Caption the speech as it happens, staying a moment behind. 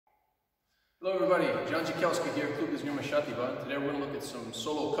Hello everybody, John Jakielski here, Klub is Shativa. Today we're going to look at some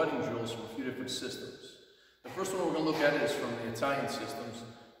solo cutting drills from a few different systems. The first one we're going to look at is from the Italian systems.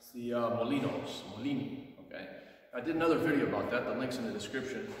 It's the Molini. Okay? I did another video about that, the link's in the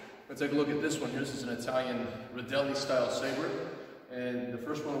description. Let's take a look at this one here. This is an Italian Rodelli style saber. And the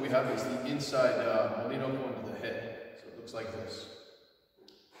first one we have is the inside Molino going to the head. So it looks like this.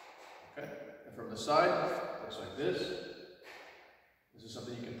 Okay? And from the side, it looks like this. This is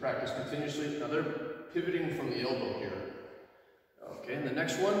something you can practice continuously. Now they're pivoting from the elbow here. Okay, and the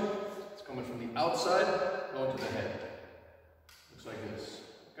next one, it's coming from the outside, going to the head. Looks like this.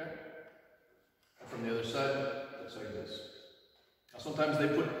 Okay? And from the other side, looks like this. Now sometimes they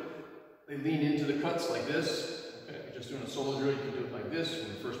lean into the cuts like this. Okay, if you're just doing a solo drill, you can do it like this, from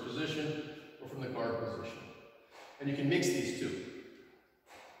the first position, or from the guard position. And you can mix these two.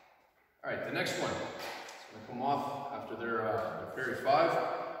 Alright, the next one. It's going to come off after their parry 5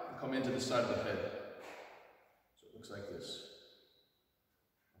 and come into the side of the head. So it looks like this.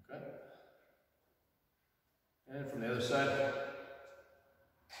 Okay? And from the other side,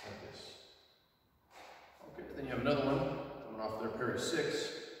 like this. Okay, then you have another one coming off their parry 6. It's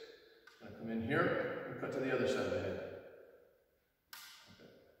going to come in here and cut to the other side of the head. Okay.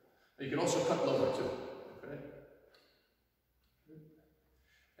 Now you can also cut lower too. Okay?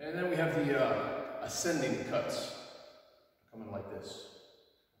 And then we have the ascending cuts coming like this.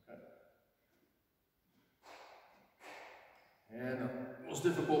 Okay. And the most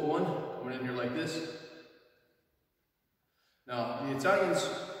difficult one coming in here like this. Now the Italians,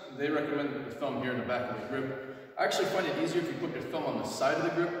 they recommend the thumb here in the back of the grip. I actually find it easier if you put your thumb on the side of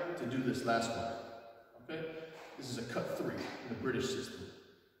the grip to do this last one. Okay? This is a cut 3 in the British system.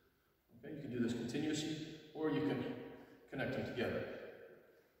 Okay? You can do this continuously or you can connect them together.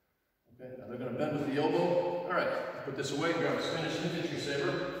 Okay, now they're going to bend with the elbow. All right, put this away, grab a Spanish infantry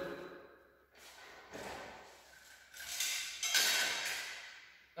saber.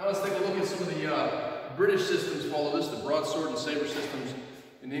 Now let's take a look at some of the British systems follow this. The broadsword and saber systems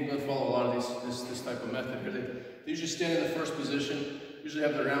in England follow a lot of this type of method here. They usually stand in the first position, usually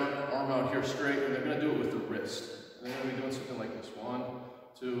have their arm out here straight, and they're going to do it with the wrist. And they're going to be doing something like this. 1,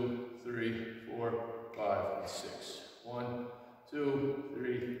 2, 3, 4, 5, and 6. 1, 2,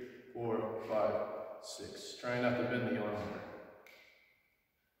 3, 4, 5, 6. Trying not to bend the arm here.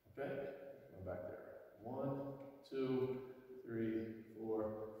 Okay? Go back there. 1, 2, 3, 4,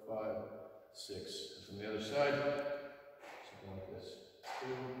 5, 6. And from the other side, something like this.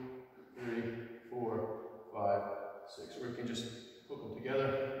 2, 3, 4, 5, 6. Or you can just hook them together.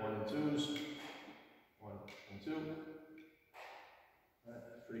 1 and 2s. 1 and 2. Right.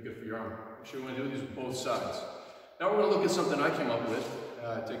 Pretty good for your arm. Make sure you want to do these with both sides. Now we're going to look at something I came up with.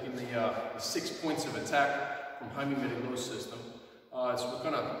 Taking the 6 points of attack from Jaime Merenglo's system. So we're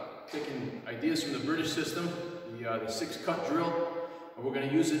kind of taking ideas from the British system, the 6 cut drill, and we're going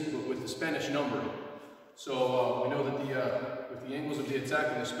to use it with the Spanish numbering. So we know that with the angles of the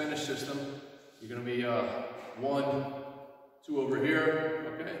attack in the Spanish system, you're going to be 1, 2 over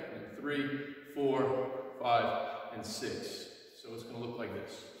here, okay, and 3, 4, 5, and 6. So it's going to look like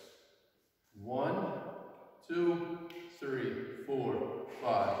this. 1, 2, 3, 4,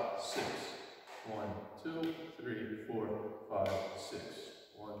 5, 6. 1, 2, 3, 4, 5, 6.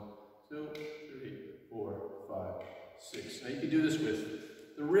 1, 2, 3, 4, 5, 6. Now you can do this with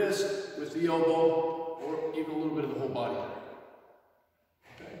the wrist, with the elbow, or even a little bit of the whole body.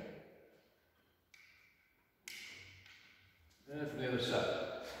 Okay. And from the other side.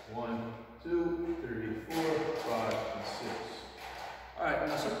 1, 2, 3, 4, 5, and 6. Alright,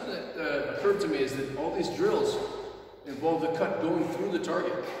 now something that occurred to me is that all these drills involve the cut going through the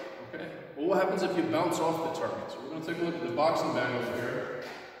target. Okay? Well, what happens if you bounce off the target? So we're going to take a look at the boxing bag over here.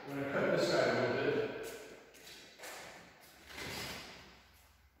 I'm going to cut this guy a little bit.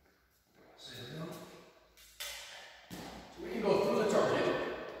 So we can go through the target.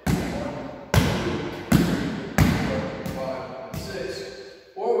 1, 2, 3, 4, 5, and 6.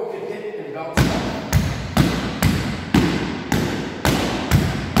 Or we can hit and bounce off.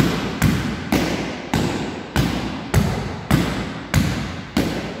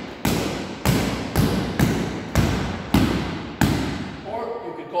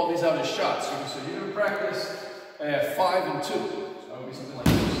 Call these out as shots. So you're going to practice 5 and 2. So that would be something like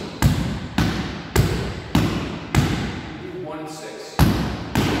this. You do 1 and 6.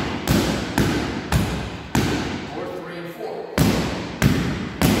 Or 3 and 4.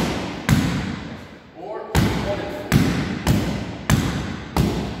 Or 1 and 4.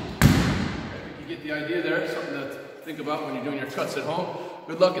 I think you get the idea there. Something to think about when you're doing your cuts at home.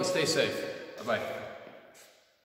 Good luck and stay safe. Bye-bye.